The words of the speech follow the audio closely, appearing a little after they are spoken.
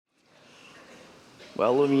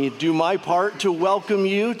Well, let me do my part to welcome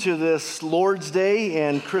you to this Lord's Day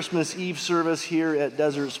and Christmas Eve service here at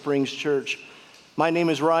Desert Springs Church. My name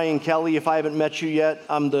is Ryan Kelly. If I haven't met you yet,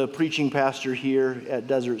 I'm the preaching pastor here at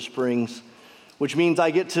Desert Springs, which means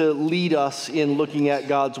I get to lead us in looking at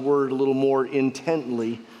God's Word a little more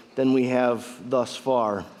intently than we have thus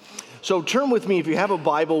far. So turn with me, if you have a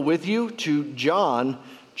Bible with you, to John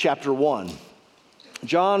chapter 1.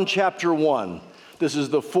 John chapter 1. This is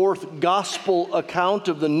the fourth gospel account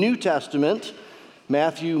of the New Testament: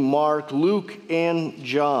 Matthew, Mark, Luke, and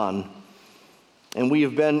John. And we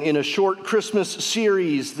have been in a short Christmas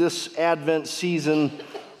series this Advent season,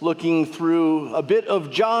 looking through a bit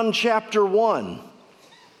of John chapter 1,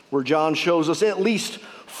 where John shows us at least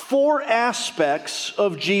four aspects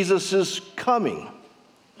of Jesus' coming.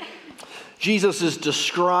 Jesus is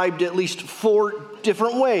described at least four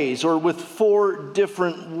different ways, or with four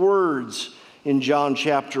different words in John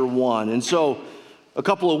chapter 1. And so a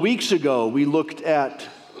couple of weeks ago, we looked at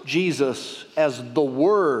Jesus as the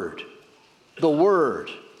Word. The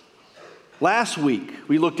Word. Last week,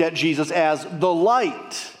 we looked at Jesus as the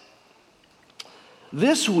light.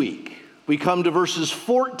 This week, we come to verses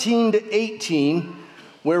 14 to 18,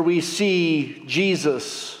 where we see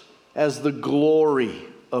Jesus as the glory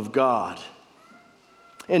of God.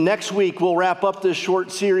 And next week, we'll wrap up this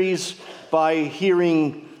short series by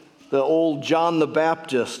hearing the old John the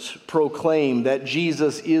Baptist proclaim that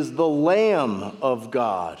Jesus is the Lamb of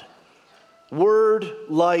God. Word,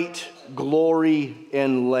 light, glory,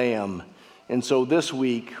 and Lamb. And so this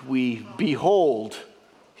week, we behold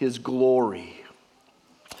his glory.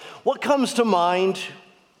 What comes to mind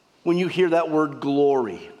when you hear that word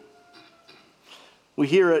glory? We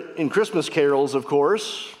hear it in Christmas carols, of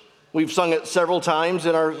course. We've sung it several times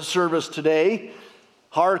in our service today.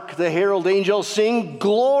 Hark, the herald angels sing,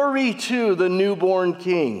 glory to the newborn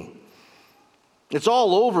King. It's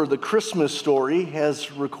all over the Christmas story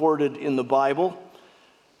as recorded in the Bible.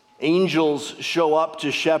 Angels show up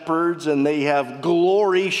to shepherds and they have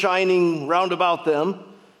glory shining round about them.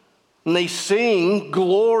 And they sing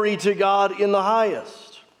glory to God in the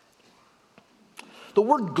highest. The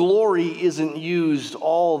word glory isn't used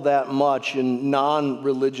all that much in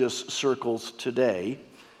non-religious circles today.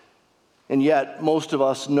 And yet, most of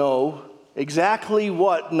us know exactly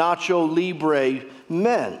what Nacho Libre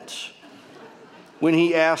meant when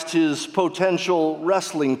he asked his potential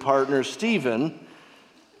wrestling partner, Steven,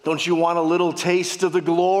 "Don't you want a little taste of the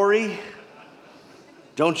glory?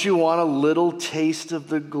 Don't you want a little taste of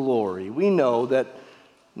the glory?" We know that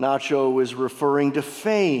Nacho was referring to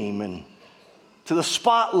fame and to the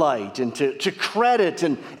spotlight and to credit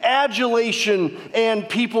and adulation and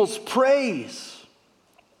people's praise.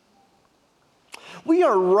 We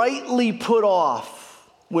are rightly put off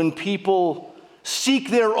when people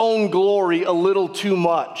seek their own glory a little too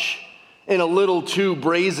much and a little too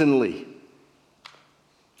brazenly.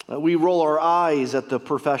 We roll our eyes at the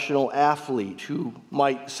professional athlete who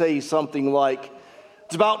might say something like,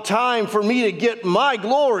 "It's about time for me to get my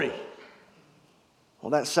glory."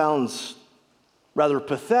 Well, that sounds rather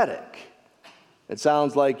pathetic. It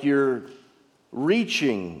sounds like you're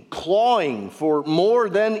reaching, clawing for more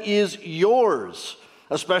than is yours,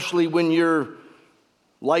 especially when you're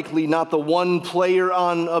likely not the one player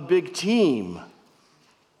on a big team.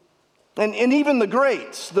 And even the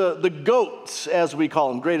greats, the GOATs, as we call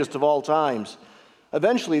them, greatest of all times,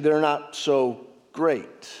 eventually they're not so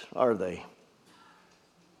great, are they?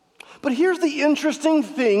 But here's the interesting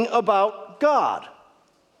thing about God.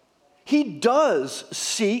 He does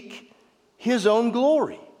seek his own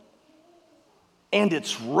glory. And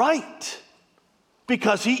it's right,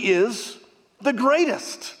 because he is the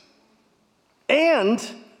greatest. And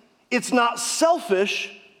it's not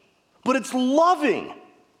selfish, but it's loving,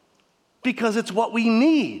 because it's what we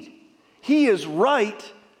need. He is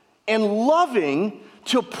right and loving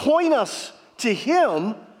to point us to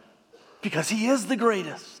him, because he is the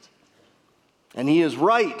greatest. And he is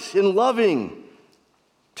right and loving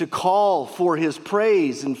to call for his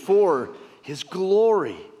praise and for his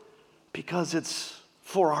glory, because it's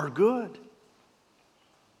for our good.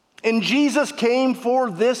 And Jesus came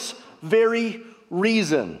for this very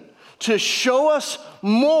reason, to show us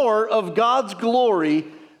more of God's glory,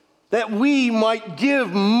 that we might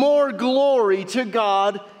give more glory to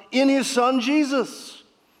God in his Son Jesus.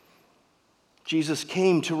 Jesus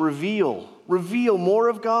came to reveal more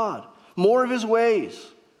of God, more of his ways,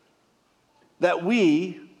 that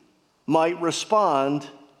we might respond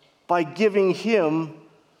by giving him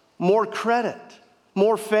more credit,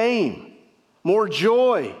 more fame, more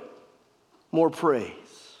joy, more praise.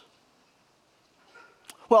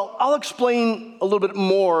 Well, I'll explain a little bit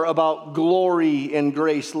more about glory and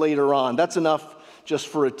grace later on. That's enough just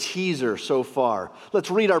for a teaser so far. Let's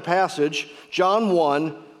read our passage, John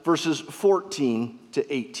 1, verses 14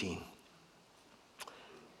 to 18.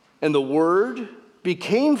 And the Word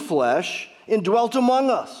became flesh and dwelt among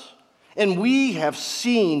us, and we have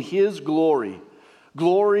seen his glory,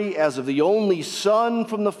 glory as of the only Son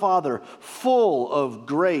from the Father, full of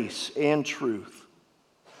grace and truth.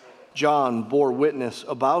 John bore witness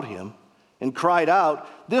about him and cried out,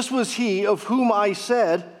 "This was he of whom I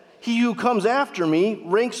said, 'He who comes after me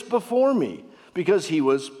ranks before me, because he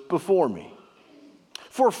was before me.'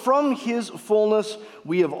 For from his fullness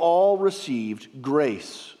we have all received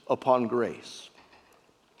grace upon grace.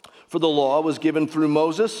 For the law was given through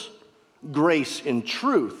Moses, grace and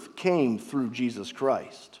truth came through Jesus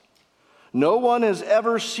Christ. No one has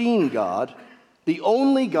ever seen God, the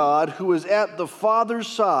only God who is at the Father's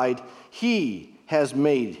side, he has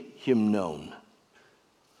made him known."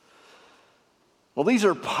 Well, these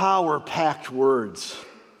are power-packed words.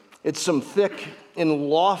 It's some thick and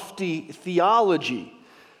lofty theology.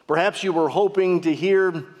 Perhaps you were hoping to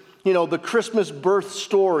hear, the Christmas birth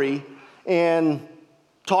story and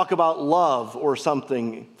talk about love or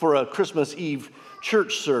something for a Christmas Eve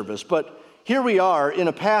church service. But here we are in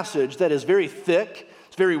a passage that is very thick,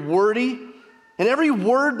 it's very wordy, and every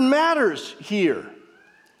word matters here.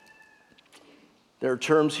 There are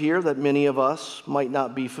terms here that many of us might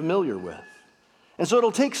not be familiar with. And so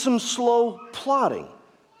it'll take some slow plotting.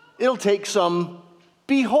 It'll take some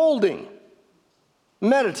beholding,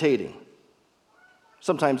 meditating,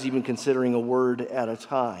 sometimes even considering a word at a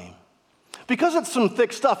time. Because it's some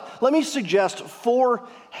thick stuff, let me suggest 4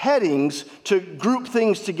 headings to group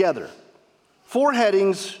things together. 4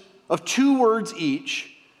 headings of 2 words each.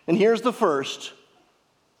 And here's the first.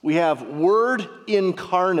 We have Word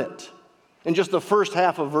incarnate in just the first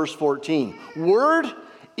half of verse 14. Word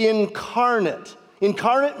incarnate.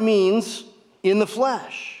 Incarnate means in the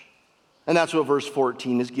flesh. And that's what verse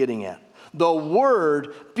 14 is getting at. The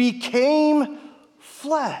Word became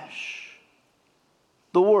flesh.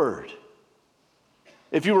 The Word.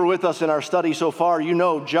 If you were with us in our study so far, you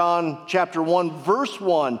know John chapter 1, verse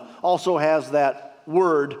 1 also has that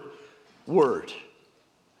word.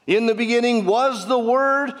 In the beginning was the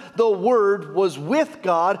Word was with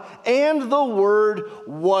God, and the Word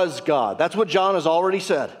was God. That's what John has already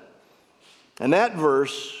said. And that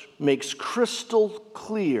verse makes crystal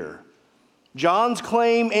clear John's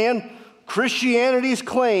claim and Christianity's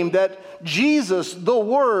claim that Jesus, the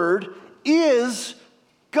Word, is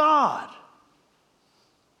God.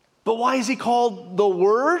 But why is he called the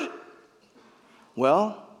Word?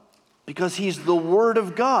 Well, because he's the Word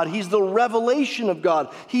of God. He's the revelation of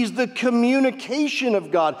God. He's the communication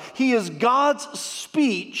of God. He is God's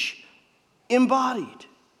speech embodied.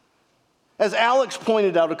 As Alex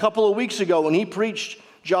pointed out a couple of weeks ago when he preached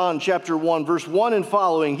John chapter 1, verse 1 and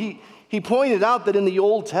following, he pointed out that in the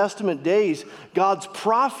Old Testament days, God's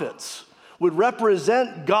prophets would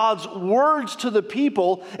represent God's words to the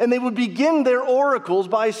people, and they would begin their oracles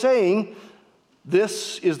by saying,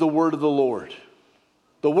 "This is the word of the Lord.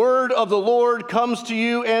 The word of the Lord comes to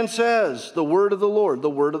you and says," the word of the Lord, the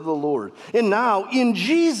word of the Lord. And now in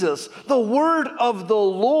Jesus, the word of the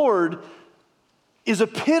Lord is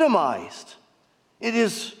epitomized. It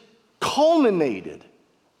is culminated.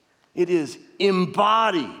 It is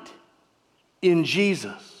embodied in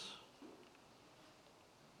Jesus.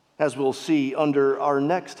 As we'll see under our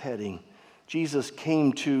next heading, Jesus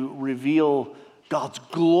came to reveal God's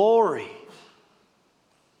glory.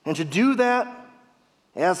 And to do that,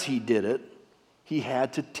 as he did it, he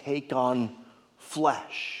had to take on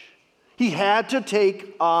flesh. He had to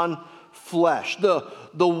take on flesh.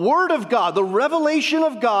 The Word of God, the revelation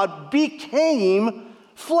of God became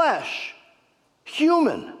flesh,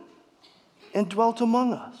 human, and dwelt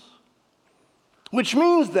among us. Which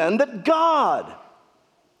means then that God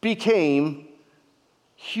became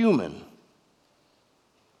human.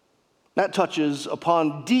 That touches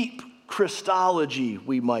upon deep Christology,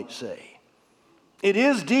 we might say. It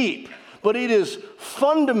is deep, but it is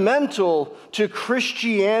fundamental to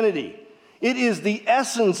Christianity. It is the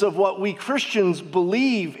essence of what we Christians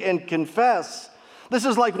believe and confess. This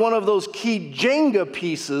is like one of those key Jenga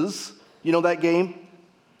pieces. You know that game?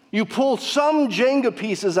 You pull some Jenga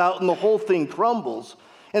pieces out and the whole thing crumbles.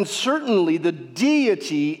 And certainly the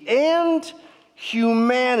deity and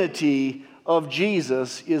humanity of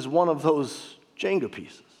Jesus is one of those Jenga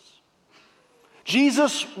pieces.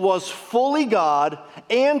 Jesus was fully God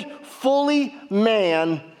and fully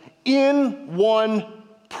man in one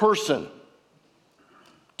person.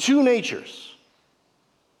 2 natures.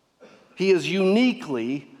 He is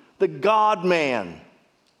uniquely the God-man.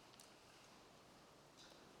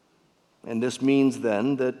 And this means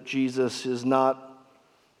then that Jesus is not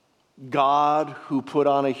God who put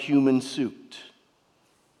on a human suit.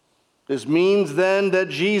 This means then that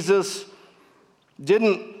Jesus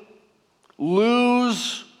didn't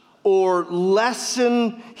lose or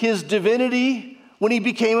lessen his divinity when he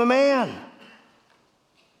became a man.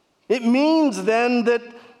 It means then that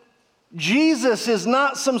Jesus is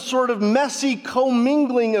not some sort of messy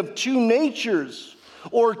commingling of two natures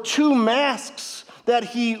or two masks that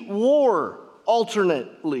he wore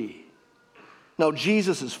alternately. No,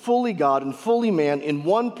 Jesus is fully God and fully man in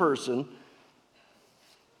one person,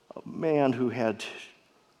 a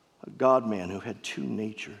God-man who had two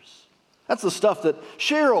natures. That's the stuff that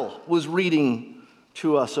Cheryl was reading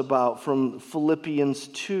to us about from Philippians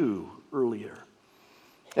 2 earlier.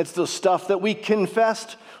 It's the stuff that we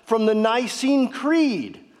confessed from the Nicene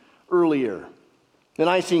Creed earlier. The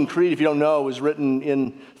Nicene Creed, if you don't know, was written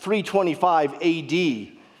in 325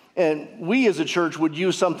 AD. And we as a church would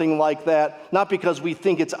use something like that, not because we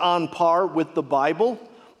think it's on par with the Bible,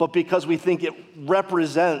 but because we think it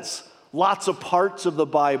represents lots of parts of the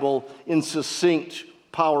Bible in succinct,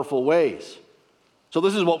 powerful ways. So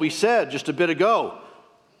this is what we said just a bit ago.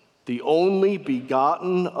 The only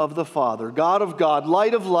begotten of the Father, God of God,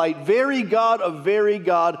 light of light, very God of very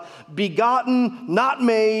God, begotten, not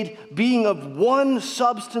made, being of one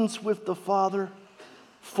substance with the Father,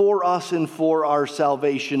 for us and for our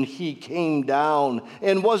salvation, he came down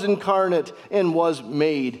and was incarnate and was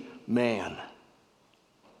made man.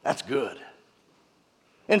 That's good.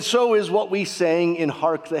 And so is what we sang in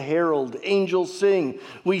Hark the Herald, Angels Sing.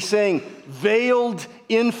 We sang, veiled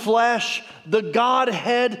in flesh, the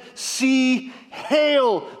Godhead see,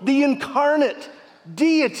 hail the incarnate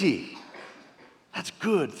deity. That's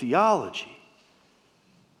good theology.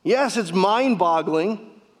 Yes, it's mind-boggling.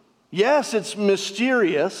 Yes, it's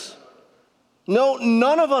mysterious. No,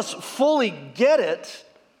 none of us fully get it,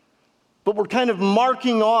 but we're kind of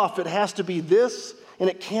marking off it has to be this and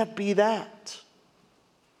it can't be that.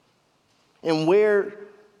 And where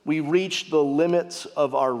we reach the limits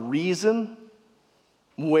of our reason,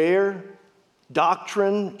 where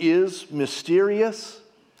doctrine is mysterious,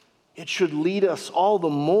 it should lead us all the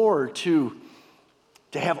more to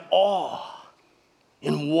have awe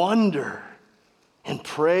and wonder and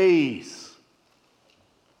praise.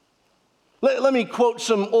 Let me quote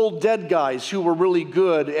some old dead guys who were really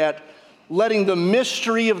good at letting the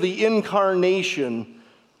mystery of the incarnation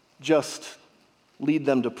just lead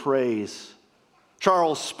them to praise.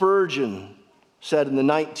 Charles Spurgeon said in the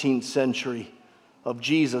 19th century of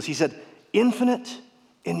Jesus, he said, infinite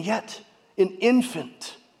and yet an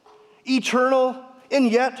infant, eternal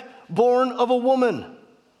and yet born of a woman,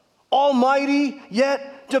 almighty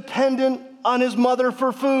yet dependent on his mother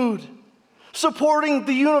for food, supporting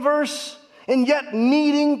the universe and yet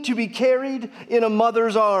needing to be carried in a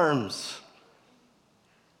mother's arms.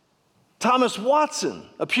 Thomas Watson,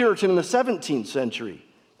 a Puritan in the 17th century,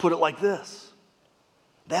 put it like this.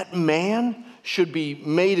 That man should be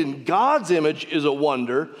made in God's image is a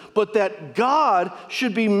wonder, but that God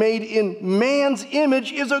should be made in man's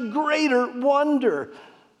image is a greater wonder.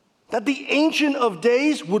 That the Ancient of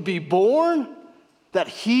Days would be born, that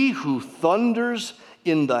he who thunders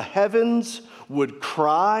in the heavens would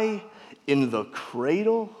cry in the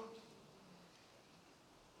cradle.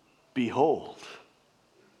 Behold,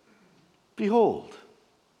 behold,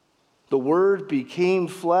 the Word became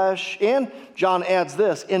flesh, and John adds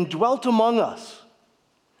this, and dwelt among us.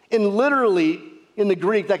 And literally, in the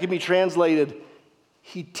Greek, that can be translated,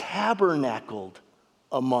 he tabernacled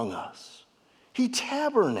among us. He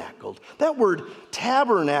tabernacled. That word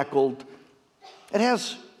tabernacled, it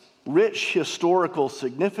has rich historical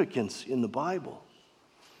significance in the Bible.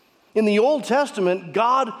 In the Old Testament,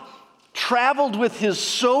 God traveled with his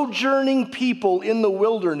sojourning people in the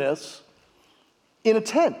wilderness in a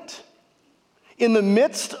tent. In the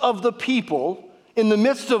midst of the people, in the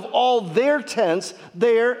midst of all their tents,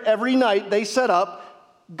 there every night they set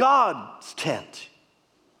up God's tent.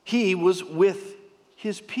 He was with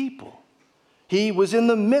his people. He was in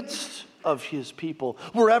the midst of his people.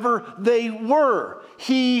 Wherever they were,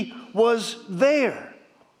 he was there.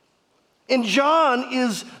 And John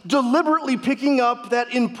is deliberately picking up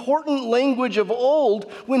that important language of old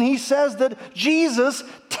when he says that Jesus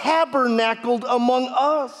tabernacled among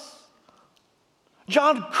us.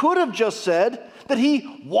 John could have just said that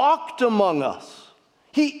he walked among us.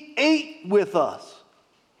 He ate with us.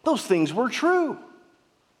 Those things were true.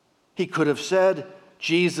 He could have said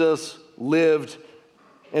Jesus lived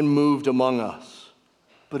and moved among us.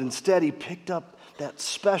 But instead he picked up that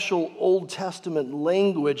special Old Testament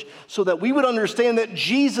language so that we would understand that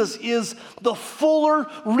Jesus is the fuller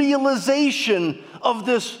realization of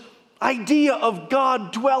this idea of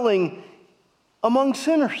God dwelling among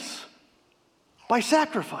sinners by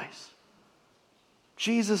sacrifice.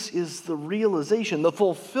 Jesus is the realization, the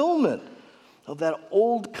fulfillment of that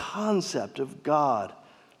old concept of God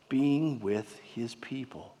being with his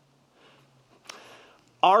people.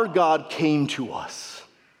 Our God came to us.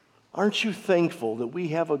 Aren't you thankful that we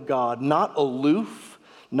have a God not aloof,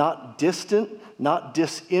 not distant, not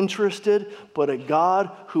disinterested, but a God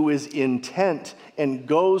who is intent and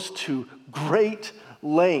goes to great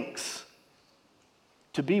lengths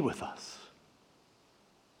to be with us,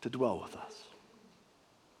 to dwell with us?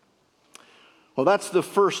 Well, that's the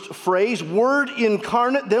first phrase, Word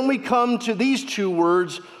incarnate. Then we come to these two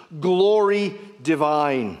words, glory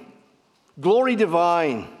divine. Glory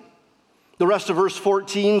divine. The rest of verse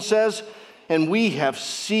 14 says, and we have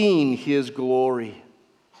seen his glory.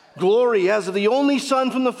 Glory as of the only Son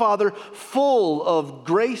from the Father, full of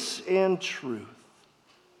grace and truth.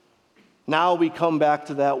 Now we come back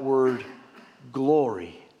to that word,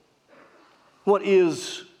 glory. What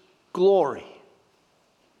is glory?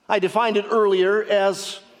 I defined it earlier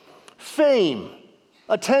as fame,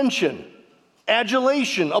 attention,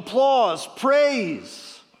 adulation, applause, praise.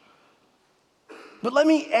 But let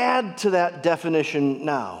me add to that definition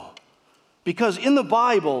now, because in the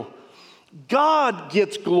Bible, God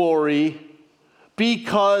gets glory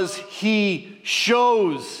because he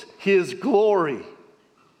shows his glory.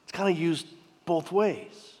 It's kind of used both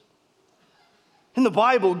ways. In the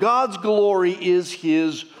Bible, God's glory is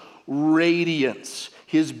his radiance,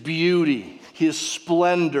 his beauty, his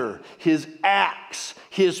splendor, his acts,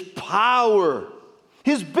 his power,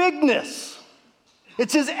 his bigness.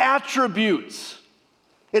 It's his attributes.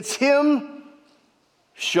 It's him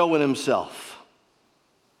showing himself.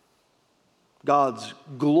 God's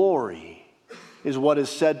glory is what is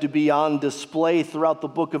said to be on display throughout the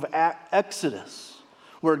book of Exodus,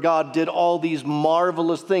 where God did all these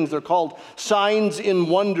marvelous things. They're called signs and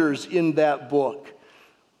wonders in that book.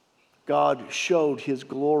 God showed his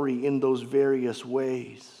glory in those various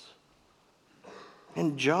ways.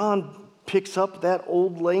 And John picks up that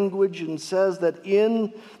old language and says that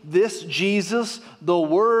in this Jesus, the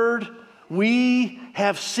Word, we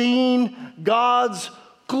have seen God's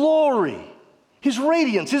glory, his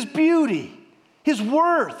radiance, his beauty, his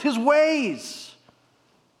worth, his ways,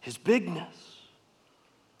 his bigness.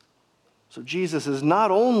 So Jesus is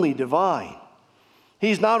not only divine,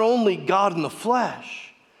 he's not only God in the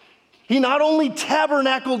flesh, he not only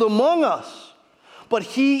tabernacled among us, but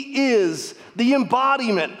he is the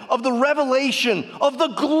embodiment of the revelation of the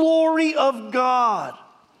glory of God.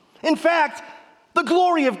 In fact, the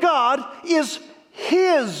glory of God is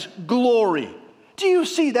his glory. Do you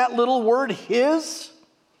see that little word, his?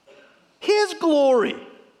 His glory.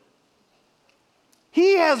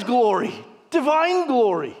 He has glory, divine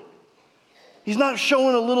glory. He's not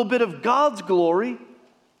showing a little bit of God's glory.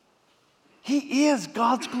 He is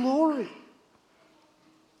God's glory.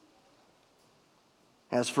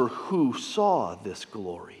 As for who saw this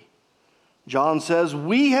glory, John says,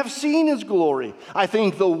 we have seen his glory. I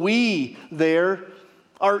think the we there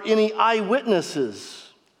are any eyewitnesses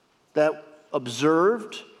that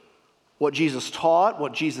observed what Jesus taught,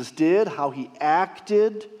 what Jesus did, how he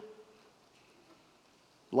acted,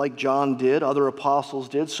 like John did, other apostles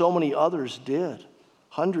did, so many others did.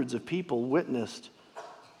 Hundreds of people witnessed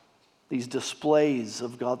these displays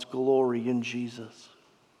of God's glory in Jesus.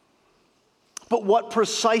 But what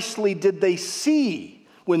precisely did they see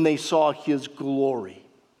when they saw his glory?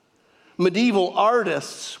 Medieval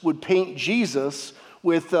artists would paint Jesus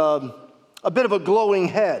with a bit of a glowing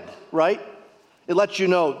head, right? It lets you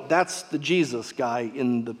know that's the Jesus guy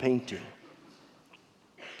in the painting.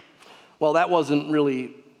 Well, that wasn't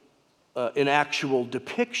really an actual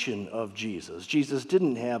depiction of Jesus. Jesus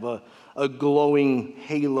didn't have a glowing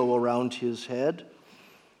halo around his head.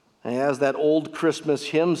 And as that old Christmas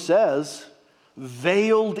hymn says,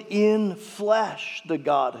 veiled in flesh the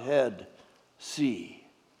Godhead see.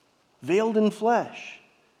 Veiled in flesh.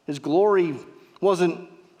 His glory wasn't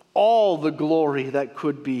all the glory that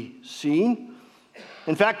could be seen.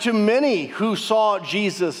 In fact, to many who saw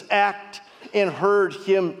Jesus act and heard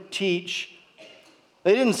him teach,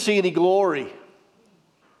 they didn't see any glory.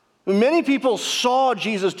 Many people saw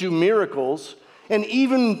Jesus do miracles and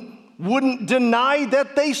even wouldn't deny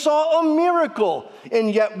that they saw a miracle,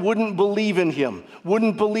 and yet wouldn't believe in him,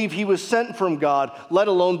 wouldn't believe he was sent from God, let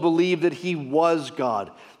alone believe that he was God.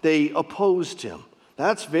 They opposed him.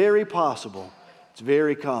 That's very possible. It's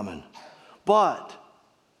very common. But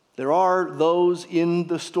There are those in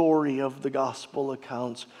the story of the gospel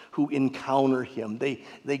accounts who encounter him.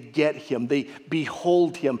 They get him. They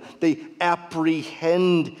behold him. They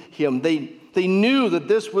apprehend him. They knew that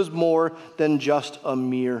this was more than just a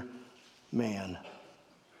mere man.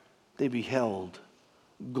 They beheld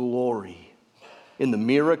glory in the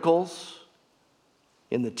miracles,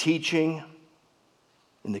 in the teaching,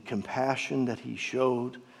 in the compassion that he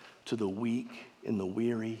showed to the weak and the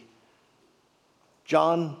weary.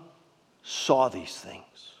 John saw these things.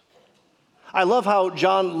 I love how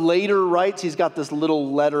John later writes. He's got this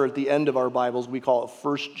little letter at the end of our Bibles. We call it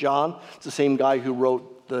 1 John. It's the same guy who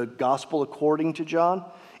wrote the Gospel according to John.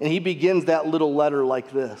 And he begins that little letter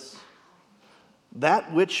like this.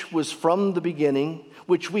 That which was from the beginning,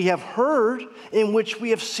 which we have heard, and which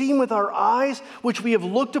we have seen with our eyes, which we have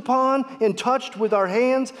looked upon and touched with our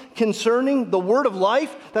hands, concerning the word of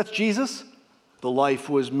life, that's Jesus. The life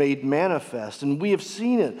was made manifest, and we have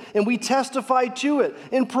seen it, and we testify to it,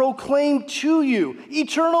 and proclaim to you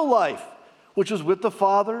eternal life, which was with the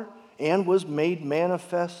Father and was made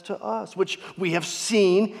manifest to us, which we have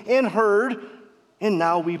seen and heard, and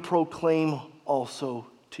now we proclaim also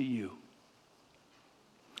to you.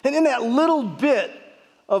 And in that little bit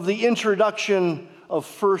of the introduction of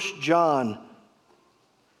 1 John,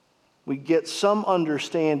 we get some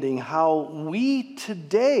understanding how we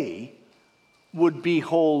today would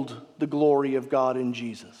behold the glory of God in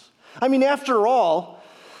Jesus. I mean, after all,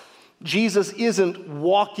 Jesus isn't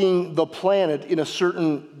walking the planet in a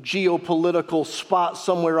certain geopolitical spot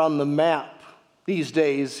somewhere on the map these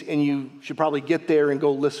days, and you should probably get there and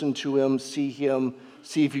go listen to him, see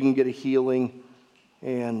if you can get a healing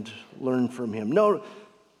and learn from him. No,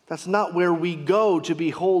 that's not where we go to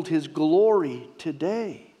behold his glory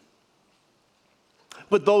today.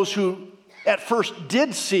 But those who at first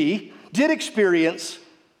did see, did experience,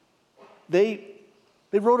 they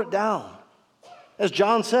wrote it down. As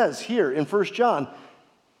John says here in 1 John,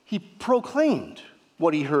 he proclaimed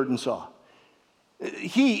what he heard and saw.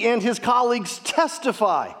 He and his colleagues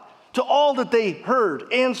testify to all that they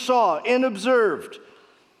heard and saw and observed,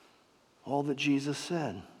 all that Jesus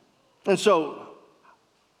said. And so,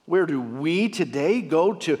 where do we today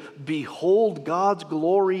go to behold God's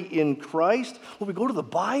glory in Christ? Well, we go to the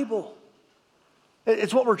Bible.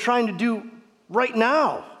 It's what we're trying to do right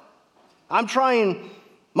now. I'm trying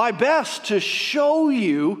my best to show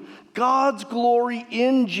you God's glory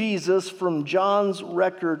in Jesus from John's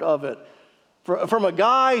record of it, from a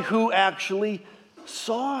guy who actually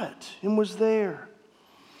saw it and was there.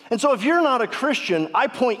 And so if you're not a Christian, I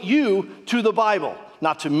point you to the Bible.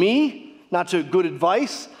 Not to me, not to good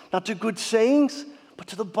advice, not to good sayings, but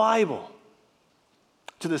to the Bible,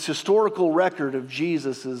 to this historical record of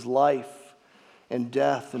Jesus' life and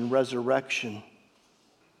death and resurrection.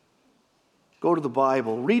 Go to the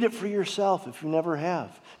Bible. Read it for yourself if you never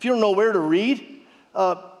have. If you don't know where to read,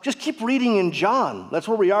 just keep reading in John. That's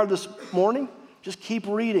where we are this morning. Just keep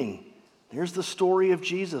reading. There's the story of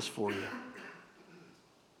Jesus for you.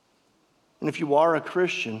 And if you are a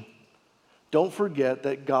Christian, don't forget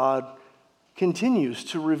that God continues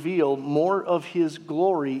to reveal more of his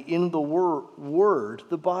glory in the Word,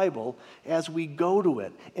 the Bible, as we go to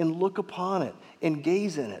it and look upon it and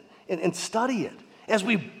gaze in it and study it as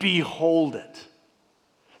we behold it.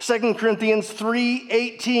 2 Corinthians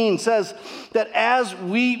 3:18 says that as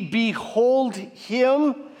we behold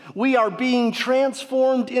him, we are being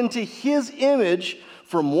transformed into his image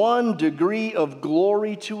from one degree of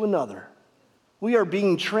glory to another. We are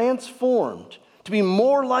being transformed to be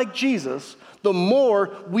more like Jesus the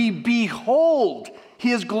more we behold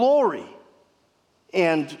his glory.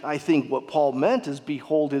 And I think what Paul meant is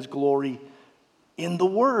behold his glory in the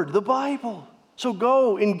Word, the Bible. So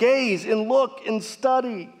go and gaze and look and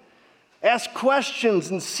study. Ask questions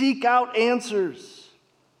and seek out answers.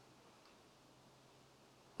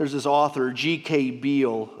 There's this author, G.K.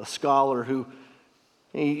 Beale, a scholar, who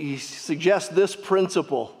he suggests this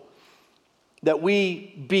principle, that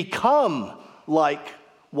we become like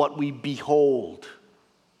what we behold.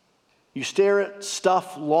 You stare at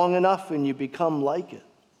stuff long enough and you become like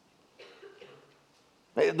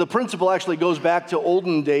it. The principle actually goes back to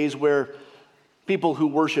olden days where people who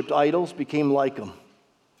worshiped idols became like them.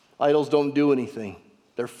 Idols don't do anything.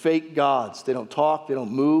 They're fake gods. They don't talk, they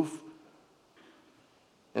don't move.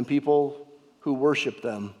 And people who worship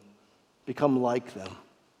them become like them.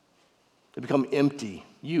 They become empty,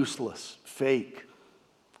 useless, fake,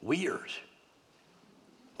 weird.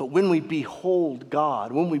 But when we behold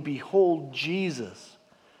God, when we behold Jesus,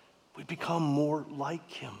 we become more like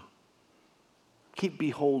him. Keep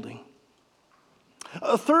beholding.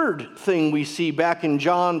 A third thing we see back in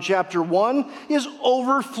John chapter 1 is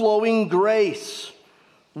overflowing grace.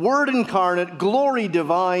 Word incarnate, glory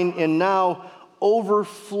divine, and now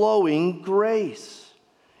overflowing grace.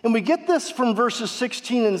 And we get this from verses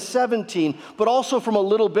 16 and 17, but also from a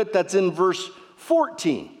little bit that's in verse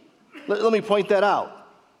 14. Let me point that out.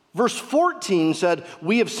 Verse 14 said,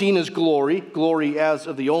 "We have seen his glory, glory as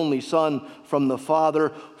of the only Son from the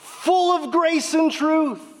Father, full of grace and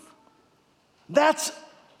truth." That's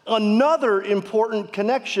another important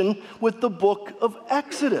connection with the book of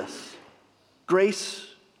Exodus. Grace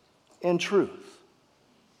and truth.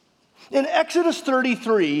 In Exodus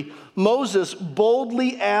 33, Moses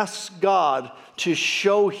boldly asks God to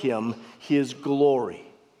show him his glory.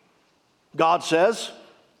 God says,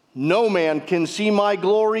 "No man can see my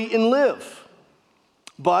glory and live.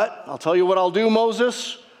 But I'll tell you what I'll do,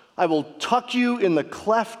 Moses. I will tuck you in the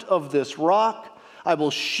cleft of this rock. I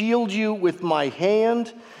will shield you with my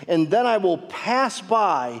hand, and then I will pass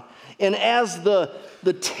by, and as the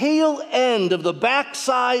tail end of the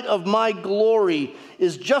backside of my glory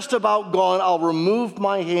is just about gone, I'll remove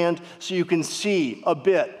my hand so you can see a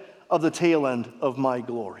bit of the tail end of my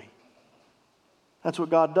glory." That's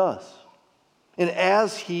what God does. And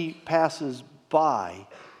as he passes by,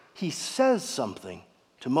 he says something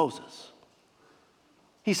to Moses.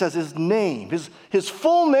 He says his name, his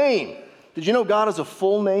full name. Did you know God has a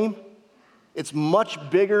full name? It's much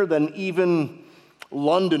bigger than even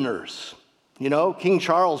Londoners. You know, King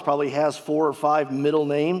Charles probably has 4 or 5 middle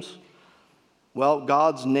names. Well,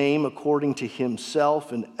 God's name, according to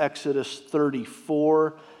himself in Exodus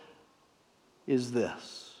 34, is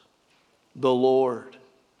this: the Lord,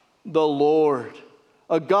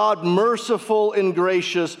 a God merciful and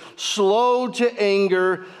gracious, slow to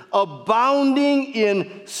anger, abounding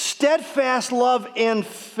in steadfast love and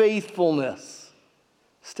faithfulness.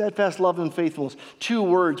 Steadfast love and faithfulness. 2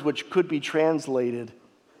 words which could be translated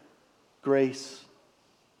grace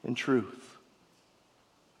and truth.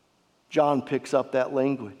 John picks up that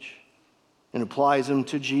language and applies them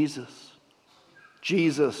to Jesus.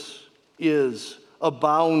 Jesus is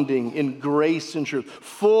abounding in grace and truth,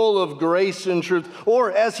 full of grace and truth.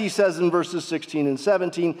 Or as he says in verses 16 and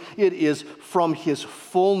 17, it is from his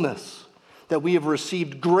fullness that we have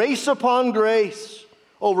received grace upon grace,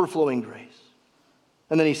 overflowing grace.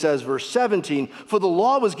 And then he says, verse 17, "For the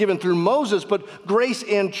law was given through Moses, but grace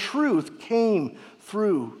and truth came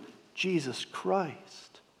through Jesus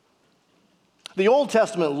Christ." The Old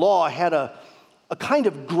Testament law had a kind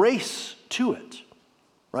of grace to it,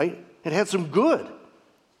 right? It had some good.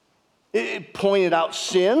 It pointed out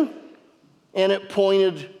sin, and it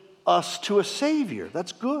pointed us to a Savior.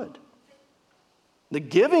 That's good. The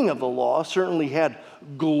giving of the law certainly had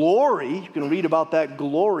glory. You can read about that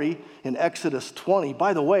glory in Exodus 20.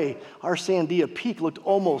 By the way, our Sandia Peak looked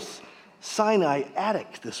almost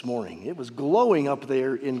Sinai-atic this morning. It was glowing up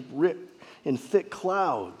there in thick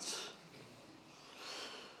clouds.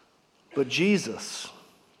 But Jesus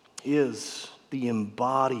is the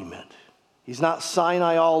embodiment. He's not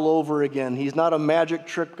Sinai all over again. He's not a magic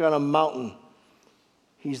trick on a mountain.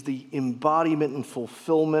 He's the embodiment and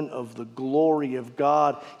fulfillment of the glory of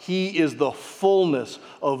God. He is the fullness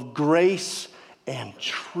of grace and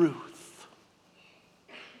truth.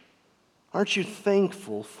 Aren't you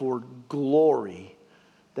thankful for glory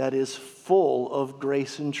that is full of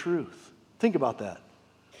grace and truth? Think about that.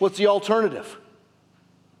 What's the alternative?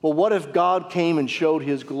 Well, what if God came and showed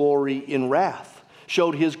his glory in wrath,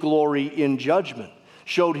 showed his glory in judgment,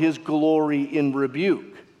 showed his glory in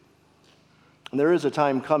rebuke? And there is a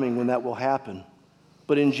time coming when that will happen.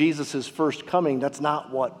 But in Jesus' first coming, that's not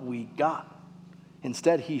what we got.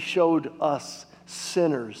 Instead, he showed us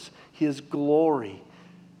sinners his glory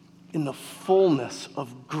in the fullness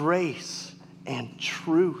of grace and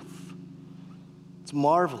truth. It's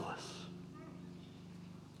marvelous.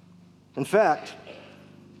 In fact,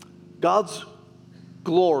 God's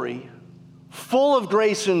glory, full of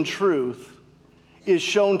grace and truth, is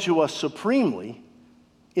shown to us supremely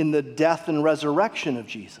in the death and resurrection of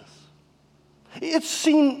Jesus. It's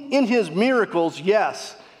seen in his miracles,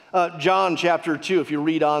 yes. John chapter 2, if you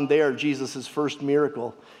read on there, Jesus' first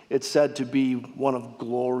miracle, it's said to be one of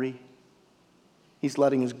glory. He's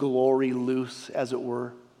letting his glory loose, as it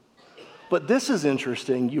were. But this is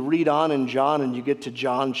interesting. You read on in John and you get to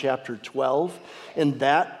John chapter 12. And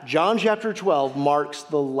that, John chapter 12, marks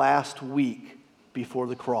the last week before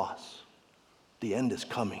the cross. The end is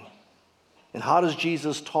coming. And how does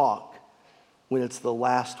Jesus talk when it's the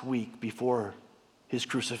last week before his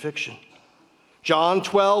crucifixion? John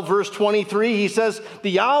 12, verse 23, he says,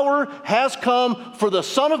 "The hour has come for the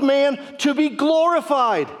Son of Man to be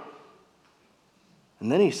glorified."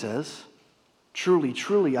 And then he says, truly,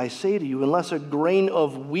 truly, I say to you, unless a grain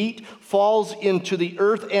of wheat falls into the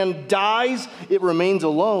earth and dies, it remains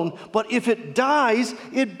alone. But if it dies,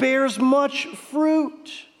 it bears much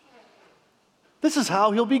fruit. This is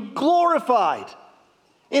how he'll be glorified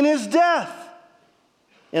in his death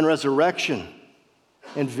and resurrection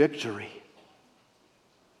and victory.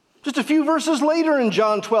 Just a few verses later in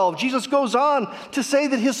John 12, Jesus goes on to say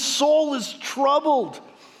that his soul is troubled.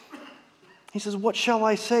 He says, what shall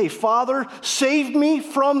I say? Father, save me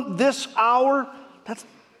from this hour. That's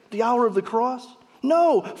the hour of the cross.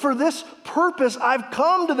 No, for this purpose I've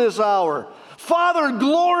come to this hour. Father,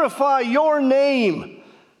 glorify your name.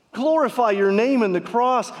 Glorify your name in the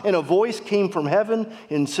cross. And a voice came from heaven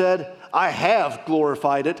and said, I have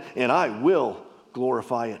glorified it, and I will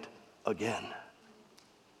glorify it again.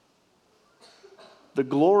 The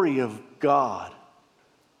glory of God,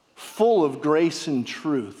 full of grace and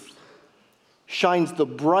truth, shines the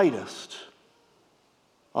brightest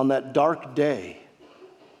on that dark day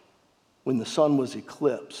when the sun was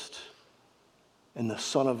eclipsed and the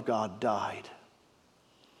Son of God died.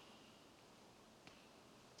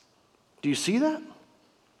 Do you see that?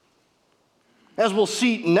 As we'll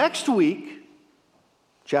see next week,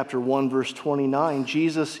 chapter 1, verse 29,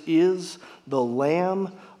 Jesus is the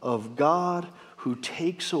Lamb of God who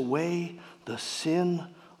takes away the sin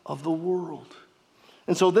of the world.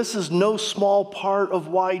 And so this is no small part of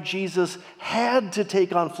why Jesus had to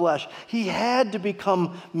take on flesh. He had to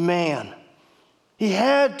become man. He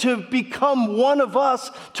had to become one of us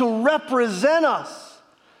to represent us,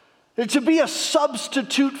 to be a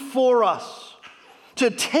substitute for us, to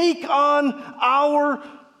take on our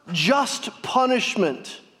just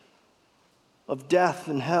punishment of death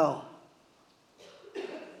and hell.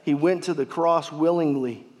 He went to the cross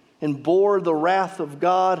willingly and bore the wrath of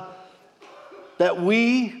God that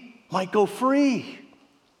we might go free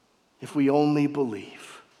if we only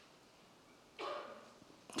believe.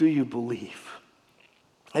 Do you believe?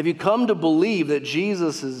 Have you come to believe that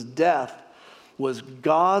Jesus' death was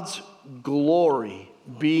God's glory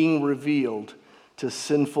being revealed to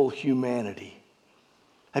sinful humanity?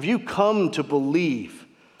 Have you come to believe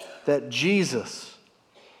that Jesus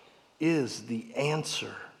is the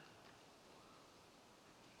answer?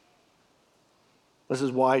 This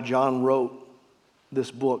is why John wrote this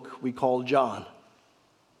book we call John,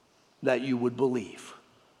 that you would believe.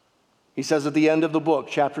 He says at the end of the book,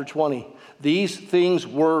 chapter 20, these things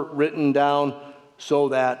were written down so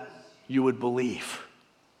that you would believe,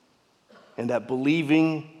 and that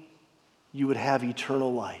believing you would have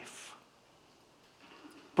eternal life.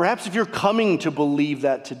 Perhaps if you're coming to believe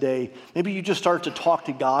that today, maybe you just start to talk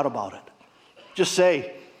to God about it. Just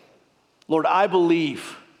say, Lord, I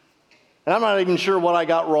believe, and I'm not even sure what I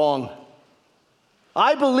got wrong.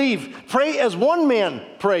 I believe. Pray as one man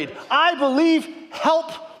prayed. I believe,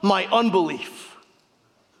 help my unbelief.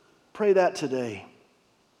 Pray that today.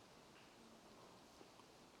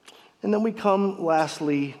 And then we come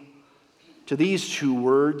lastly to these two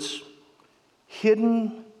words,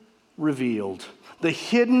 hidden, revealed. The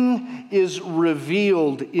hidden is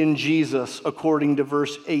revealed in Jesus, according to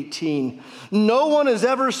verse 18. No one has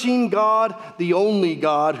ever seen God, the only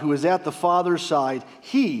God who is at the Father's side.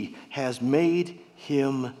 He has made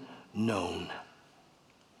him known.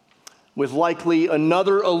 With likely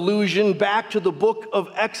another allusion back to the book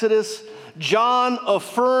of Exodus, John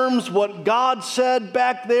affirms what God said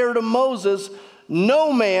back there to Moses,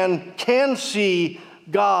 no man can see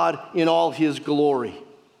God in all his glory.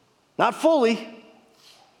 Not fully,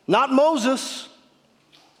 not Moses,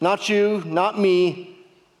 not you, not me,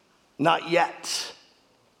 not yet.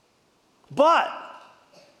 But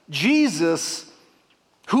Jesus,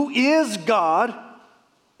 who is God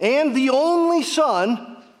and the only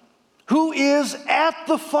Son, who is at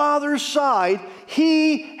the Father's side,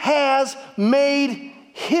 he has made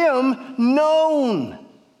him known.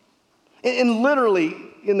 And literally,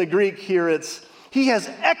 in the Greek here, it's he has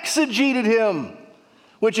exegeted him,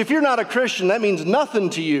 which if you're not a Christian, that means nothing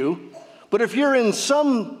to you. But if you're in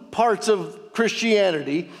some parts of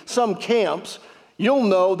Christianity, some camps, you'll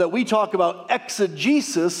know that we talk about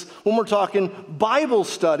exegesis when we're talking Bible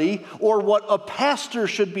study or what a pastor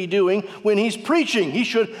should be doing when he's preaching. He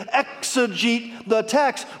should exegete the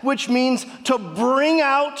text, which means to bring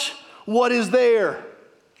out what is there.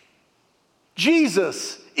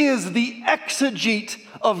 Jesus is the exegete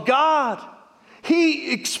of God.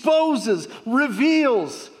 He exposes,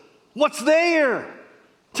 reveals what's there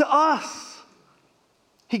to us.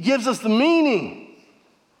 He gives us the meaning.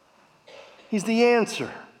 He's the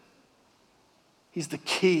answer. He's the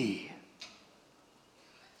key.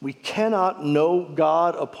 We cannot know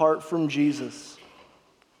God apart from Jesus.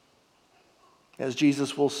 As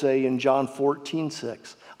Jesus will say in John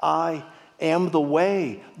 14:6, I am the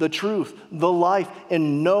way, the truth, the life,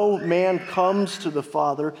 and no man comes to the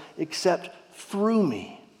Father except through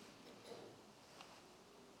me.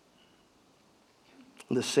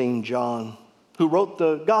 The same John, who wrote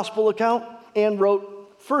the gospel account and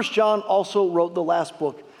wrote 1 John, also wrote the last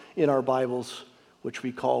book in our Bibles, which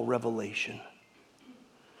we call Revelation.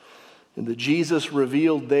 And the Jesus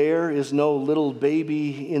revealed there is no little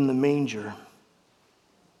baby in the manger.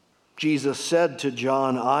 Jesus said to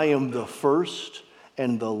John, I am the first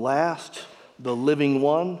and the last, the living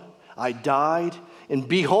one. I died, and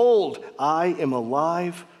behold, I am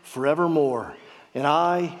alive forevermore, and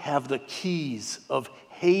I have the keys of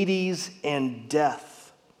Hades and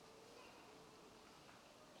death.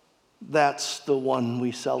 That's the one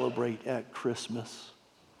we celebrate at Christmas.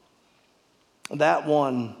 That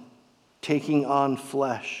one taking on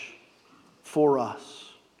flesh for us.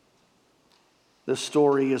 This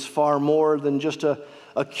story is far more than just a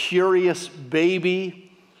curious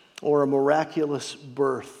baby or a miraculous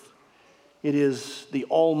birth. It is the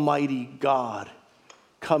Almighty God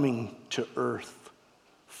coming to earth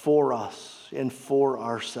for us and for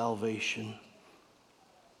our salvation.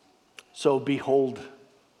 So behold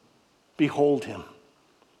him.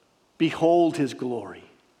 Behold his glory.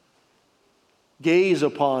 Gaze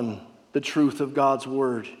upon the truth of God's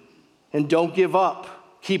word. And don't give up.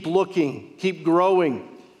 Keep looking. Keep growing.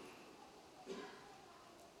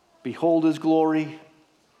 Behold his glory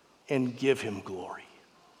and give him glory.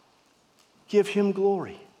 Give him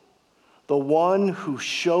glory. The one who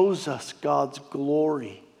shows us God's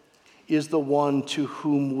glory is the one to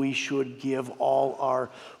whom we should give all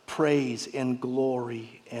our praise and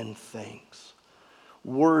glory and thanks.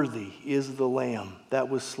 Worthy is the Lamb that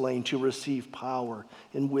was slain to receive power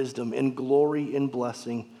and wisdom and glory and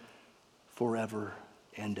blessing forever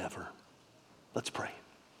and ever. Let's pray.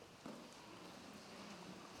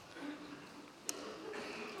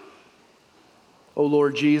 O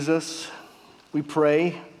Lord Jesus, we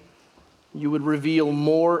pray you would reveal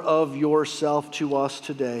more of yourself to us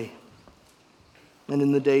today and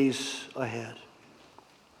in the days ahead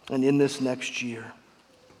and in this next year.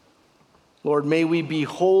 Lord, may we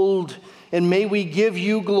behold and may we give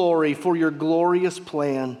you glory for your glorious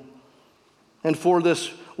plan and for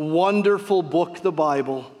this wonderful book, the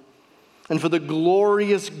Bible, and for the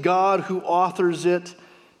glorious God who authors it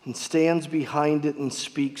and stands behind it and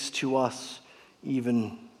speaks to us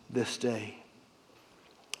even this day.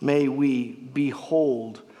 May we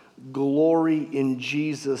behold glory in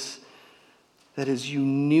Jesus that is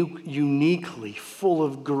uniquely full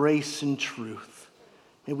of grace and truth.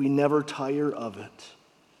 May we never tire of it.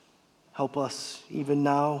 Help us even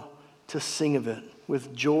now to sing of it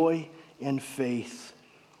with joy and faith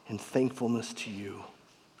and thankfulness to you.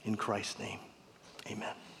 In Christ's name,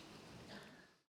 amen.